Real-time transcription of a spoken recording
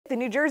The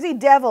New Jersey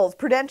Devils,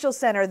 Prudential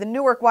Center, the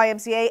Newark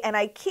YMCA, and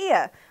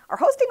IKEA are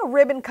hosting a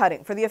ribbon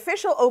cutting for the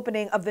official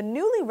opening of the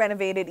newly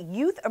renovated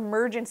Youth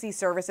Emergency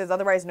Services,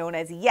 otherwise known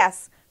as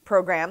YES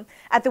program,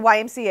 at the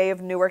YMCA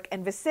of Newark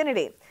and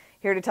Vicinity.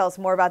 Here to tell us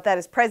more about that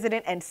is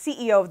President and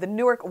CEO of the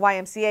Newark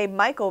YMCA,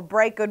 Michael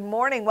Bright. Good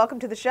morning. Welcome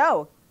to the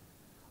show.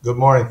 Good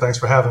morning. Thanks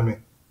for having me.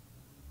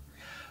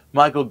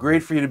 Michael,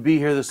 great for you to be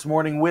here this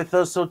morning with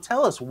us. So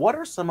tell us, what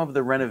are some of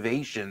the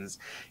renovations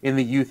in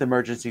the Youth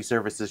Emergency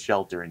Services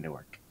shelter in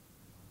Newark?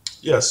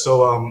 Yes,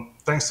 so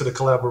thanks to the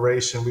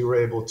collaboration, we were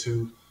able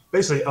to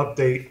basically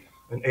update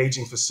an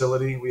aging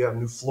facility. We have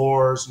new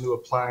floors, new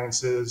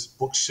appliances,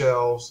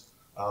 bookshelves,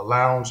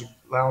 lounge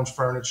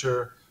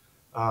furniture,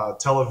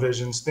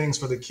 televisions, things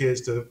for the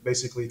kids to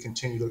basically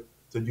continue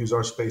to use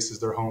our space as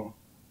their home.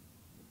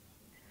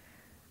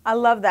 I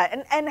love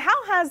that. And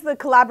how has the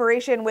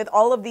collaboration with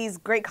all of these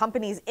great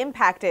companies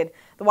impacted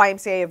the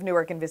YMCA of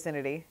Newark and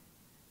Vicinity?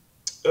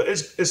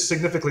 It's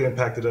significantly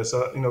impacted us.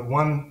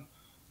 One,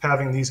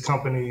 having these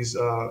companies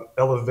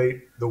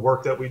elevate the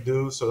work that we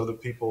do so other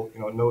people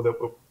know that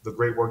the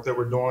great work that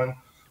we're doing,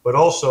 but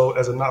also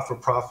as a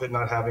not-for-profit,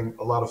 not having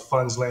a lot of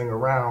funds laying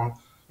around,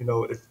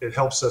 it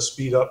helps us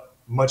speed up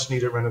much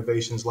needed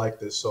renovations like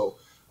this. So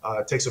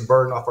it takes a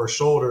burden off our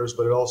shoulders,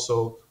 but it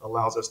also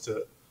allows us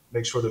to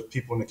make sure that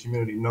people in the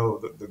community know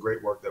the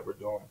great work that we're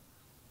doing.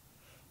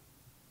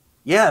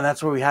 Yeah, and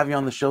that's why we have you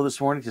on the show this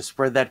morning, to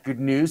spread that good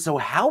news. So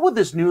how will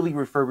this newly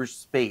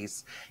refurbished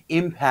space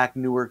impact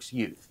Newark's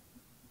youth?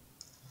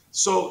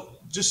 So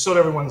just so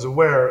that everyone's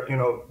aware,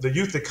 the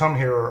youth that come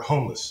here are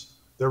homeless.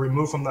 They're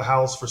removed from the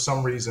house for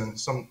some reason.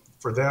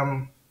 For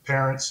them,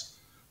 parents,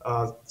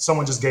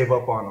 someone just gave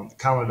up on them,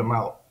 counted them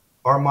out.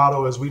 Our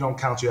motto is, we don't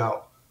count you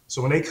out.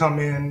 So when they come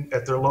in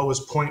at their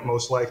lowest point,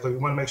 most likely, we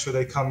want to make sure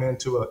they come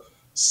into a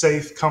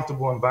safe,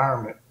 comfortable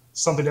environment,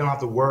 something they don't have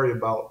to worry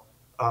about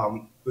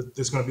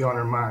that's going to be on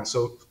their mind.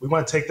 So we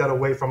want to take that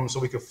away from them so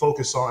we can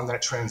focus on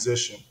that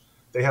transition.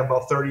 They have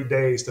about 30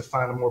 days to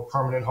find a more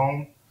permanent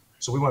home.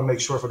 So we want to make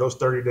sure for those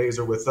 30 days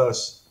they're with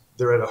us,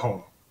 they're at a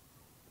home.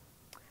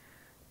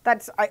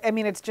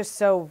 It's just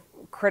so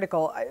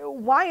critical.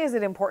 Why is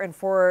it important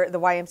for the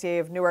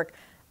YMCA of Newark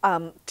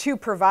to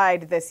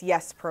provide this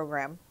YES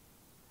program?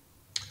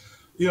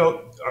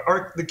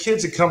 The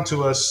kids that come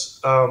to us,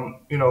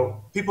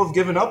 people have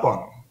given up on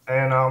them.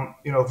 And,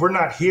 if we're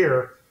not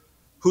here,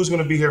 who's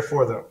going to be here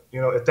for them?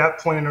 At that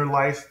point in their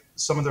life,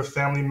 some of their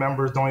family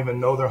members don't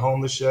even know they're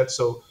homeless yet.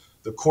 So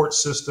the court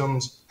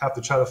systems have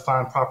to try to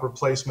find proper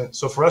placement.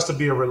 So for us to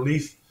be a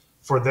relief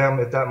for them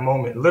at that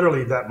moment,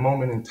 literally that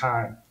moment in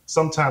time,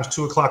 sometimes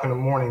 2 o'clock in the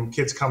morning,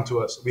 kids come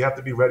to us. We have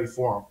to be ready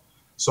for them.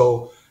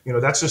 So,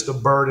 that's just a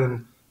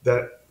burden,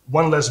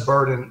 one less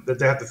burden that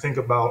they have to think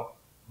about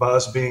by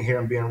us being here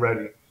and being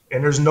ready.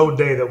 And there's no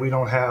day that we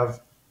don't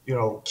have,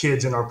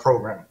 kids in our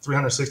program.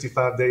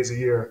 365 days a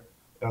year,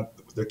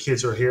 the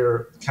kids are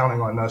here counting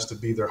on us to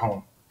be their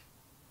home.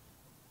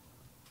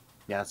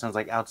 Yeah, it sounds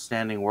like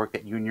outstanding work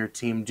that you and your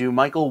team do.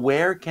 Michael,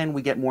 where can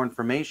we get more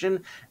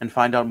information and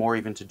find out more,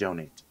 even to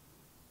donate?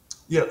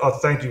 Yeah,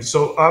 thank you.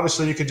 So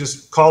obviously you could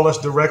just call us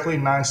directly,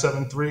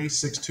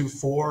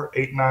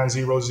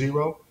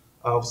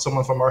 973-624-8900.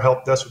 Someone from our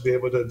help desk would be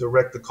able to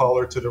direct the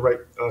caller to the right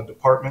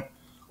department.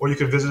 Or you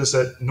can visit us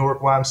at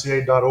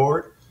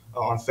newarkymca.org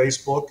on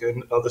Facebook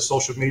and other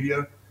social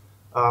media.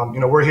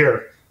 We're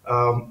here.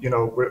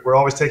 We're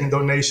always taking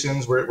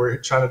donations. We're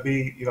trying to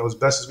be, as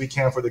best as we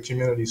can for the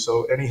community.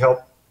 So any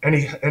help,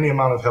 any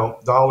amount of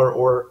help, dollar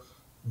or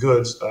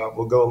goods,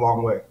 will go a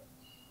long way.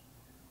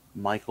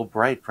 Michael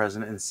Bright,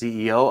 President and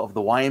CEO of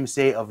the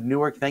YMCA of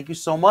Newark, thank you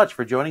so much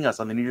for joining us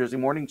on the New Jersey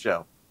Morning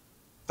Show.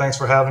 Thanks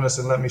for having us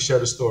and let me share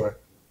the story.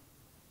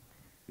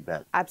 You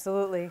bet.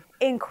 Absolutely.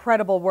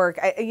 Incredible work.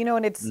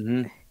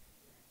 And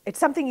it's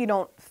something you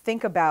don't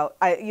think about.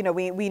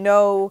 We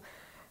know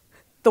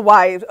the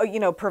Y,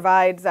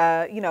 provides,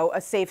 a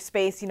safe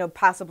space,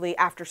 possibly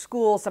after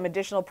school, some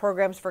additional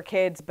programs for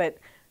kids, but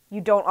you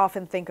don't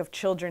often think of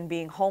children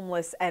being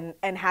homeless and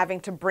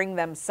having to bring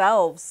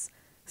themselves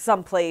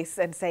someplace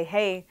and say,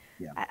 hey,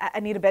 yeah,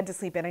 I need a bed to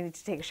sleep in. I need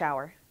to take a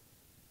shower.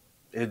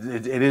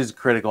 It is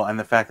critical, and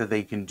the fact that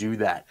they can do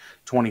that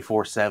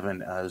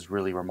 24/7 is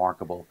really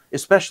remarkable,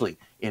 especially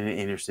in an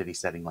inner city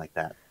setting like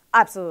that.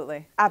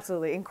 Absolutely.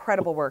 Absolutely.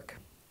 Incredible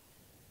work.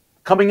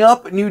 Coming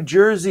up, New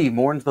Jersey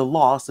mourns the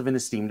loss of an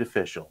esteemed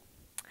official.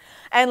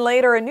 And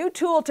later, a new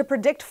tool to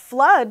predict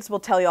floods. We'll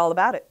tell you all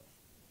about it.